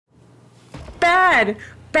Bad!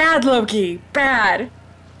 Bad, Loki! Bad!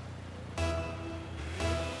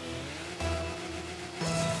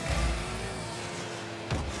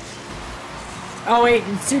 Oh wait,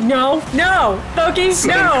 no! No! Loki, So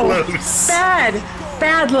no! close. Bad!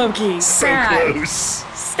 Bad, Loki! So Bad! close.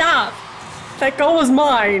 Stop! That goal was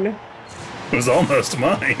mine! It was almost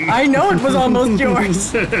mine. I know it was almost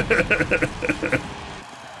yours!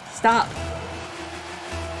 Stop.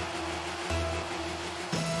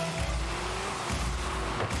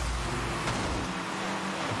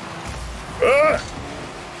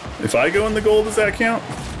 If I go in the goal, does that count?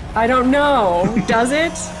 I don't know. Does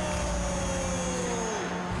it?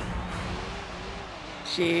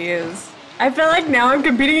 Jeez. I feel like now I'm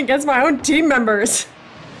competing against my own team members.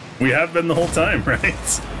 We have been the whole time,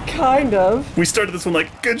 right? Kind of. We started this one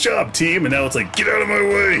like, good job, team, and now it's like, get out of my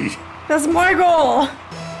way. That's my goal.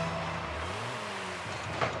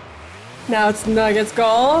 Now it's Nugget's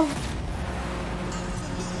goal.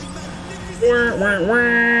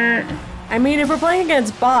 I mean, if we're playing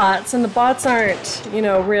against bots, and the bots aren't, you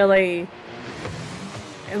know, really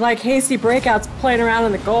like hasty breakouts playing around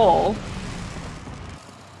in the goal.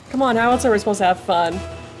 Come on, how else are we supposed to have fun?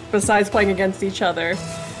 Besides playing against each other.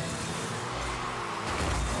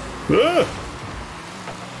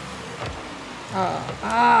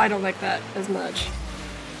 I don't like that as much.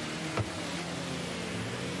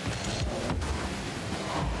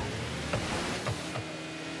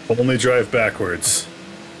 Only drive backwards.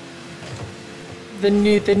 The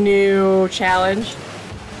new challenge.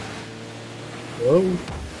 Whoa.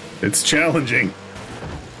 It's challenging.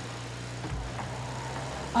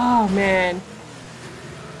 Oh man.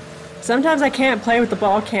 Sometimes I can't play with the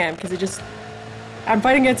ball cam because I'm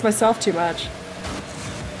fighting against myself too much.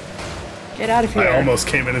 Get out of here. I almost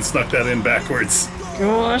came in and snuck that in backwards.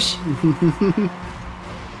 Gosh.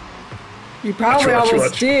 You probably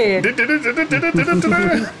almost did.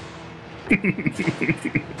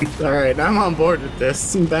 Alright, I'm on board with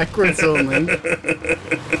this. Backwards only.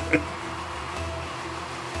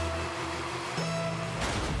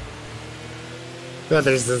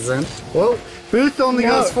 Feathers isn't. Whoa! Booth only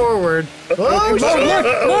goes forward. Oh,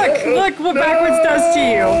 Look what backwards does to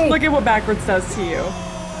you. Look at what backwards does to you.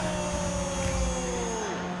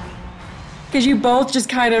 Because you both just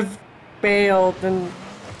kind of bailed and...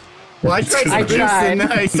 Well, I tried to boost and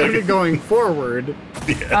then I started going forward.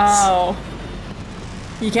 Yes. Oh.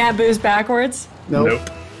 You can't boost backwards? Nope.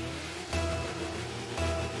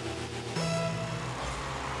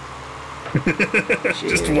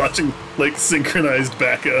 Just watching, like, synchronized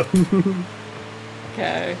backup.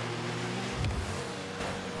 Okay.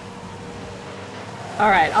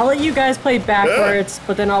 Alright, I'll let you guys play backwards,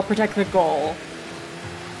 but then I'll protect the goal.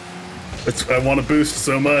 I want to boost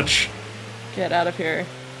so much. Get out of here.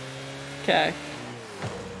 Okay.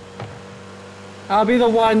 I'll be the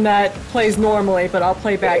one that plays normally, but I'll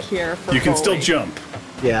play back here for You can still goalie. jump.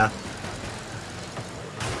 Yeah.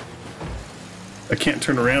 I can't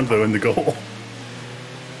turn around, though, in the goal.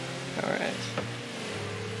 Alright.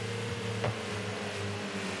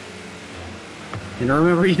 And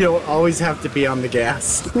remember, you don't always have to be on the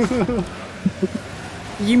gas.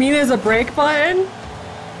 You mean there's a brake button?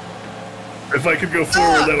 If I could go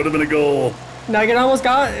forward, that would have been a goal. Nugget almost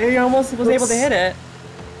he almost was able to hit it.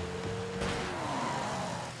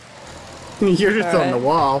 You're just on the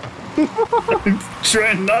wall. I'm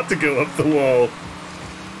trying not to go up the wall.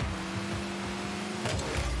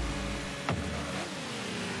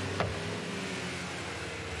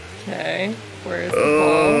 Okay, where's the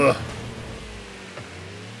ball?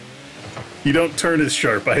 You don't turn as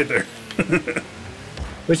sharp either.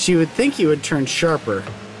 But you would think you would turn sharper.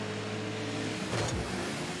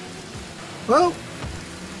 Well, I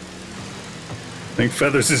think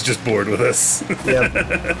Feathers is just bored with us. yep.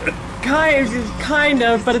 Kind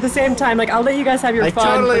of, but at the same time, like, I'll let you guys have your I fun.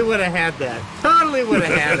 totally would have had that. Totally would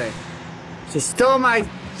have had it. She stole my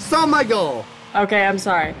goal. Okay, I'm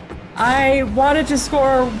sorry. I wanted to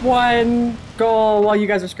score one goal while you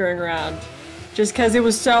guys were screwing around. Just because it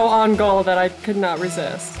was so on goal that I could not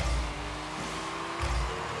resist.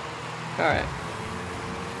 Alright.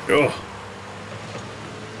 Oh.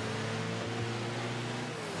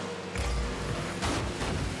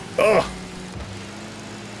 Oh.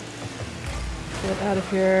 Get out of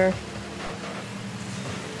here.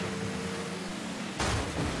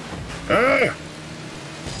 Ah.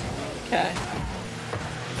 Okay.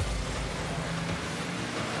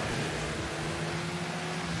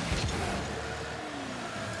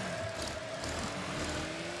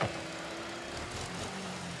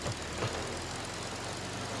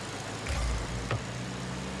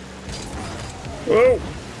 Whoa.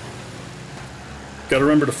 Gotta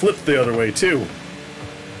remember to flip the other way, too.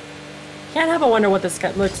 Can't help but wonder what this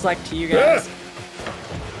looks like to you guys.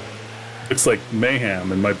 It's like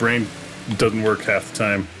mayhem, and my brain doesn't work half the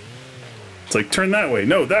time. It's like, turn that way.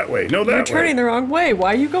 No, that way. No, that way. You're turning the wrong way.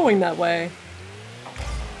 Why are you going that way?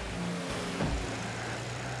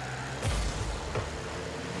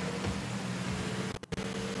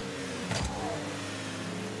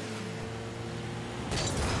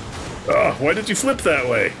 Oh, why did you flip that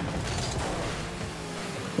way?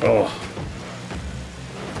 Oh.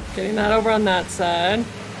 Getting that over on that side.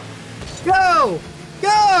 Go!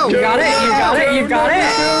 Go! You got it, you got it, you got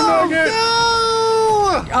it!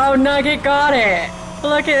 Go! Oh, Nugget got it!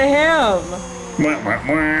 Look at him!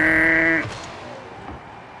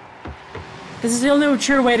 This is the only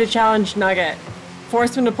true way to challenge Nugget.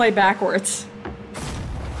 Force him to play backwards.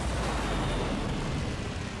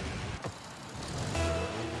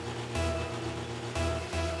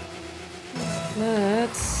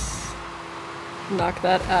 Let's knock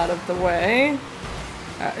that out of the way.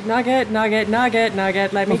 Nugget, Nugget, Nugget,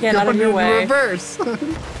 Nugget, let me get out of your way. Reverse.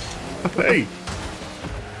 Hey!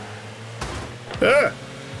 Ah!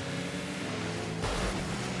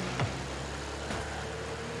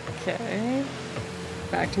 Okay.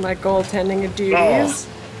 Back to my goaltending duties.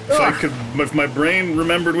 Oh, if my brain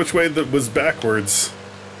remembered which way that was backwards.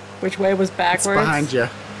 Which way was It's backwards? behind you.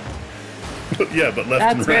 Yeah, but left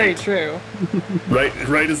That's and very right. true.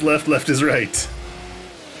 Right is left, left is right. 60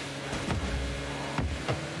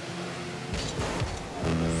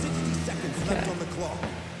 seconds left on the clock.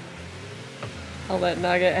 I'll let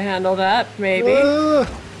Nugget handle that, maybe. I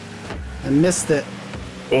missed it.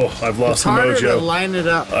 Oh, I've It's lost the harder to mojo. line it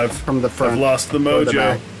up from the front. I've lost the or the mojo.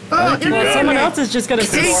 back. I think you Well, got someone me. else is just gonna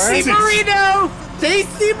score. Tasty burrito!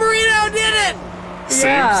 Tasty burrito did it!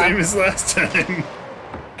 Yeah. Same as last time.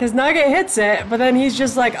 Because Nugget hits it, but then he's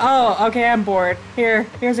just like, oh, okay, I'm bored.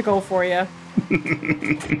 Here's a goal for you.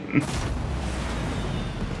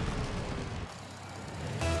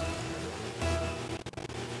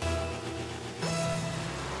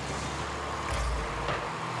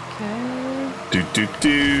 Okay.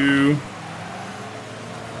 Do.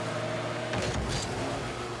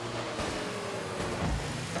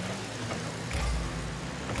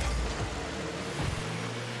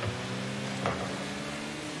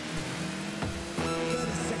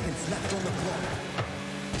 Seconds left on the clock.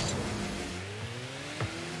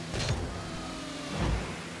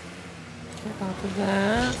 Get off of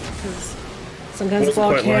that, because sometimes Wasn't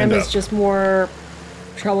ball quite cam lined is up. just more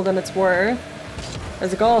trouble than it's worth.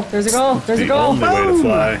 There's a goal, there's a goal, there's a The goal! only way to Boom!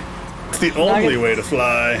 fly. It's the only Nuggets. way to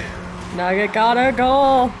fly. Nugget got a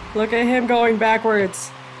goal! Look at him going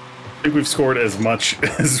backwards. I think we've scored as much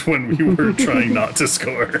as when we were trying not to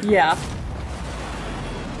score. Yeah.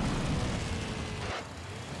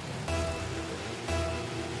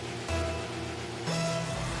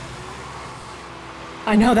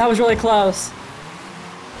 I know, that was really close.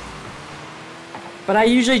 But I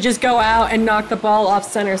usually just go out and knock the ball off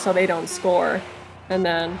center so they don't score. And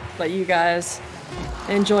then let you guys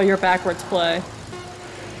enjoy your backwards play.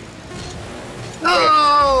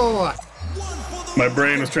 Oh! My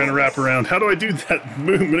brain was trying to wrap around. How do I do that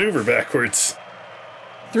maneuver backwards?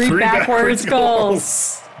 Three backwards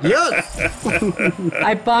goals. Yes!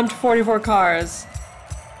 I bumped 44 cars.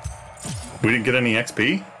 We didn't get any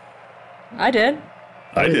XP? I did.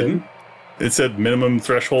 I didn't. It said minimum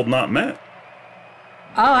threshold not met.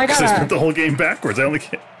 Oh, I Because I spent got the whole game backwards. I only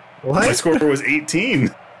get, my What? score was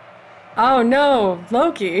 18. Oh no,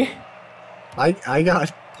 Loki. I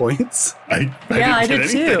got points. Yeah, I did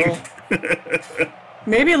anything. too.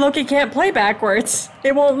 Maybe Loki can't play backwards.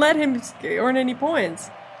 It won't let him earn any points.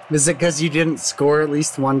 Is it because you didn't score at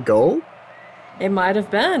least one goal? It might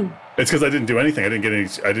have been. It's because I didn't do anything. I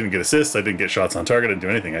didn't get assists. I didn't get shots on target. I didn't do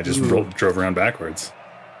anything. I just drove around backwards.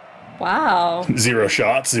 Wow. 0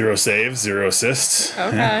 shots, 0 saves, 0 assists.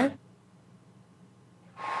 Okay.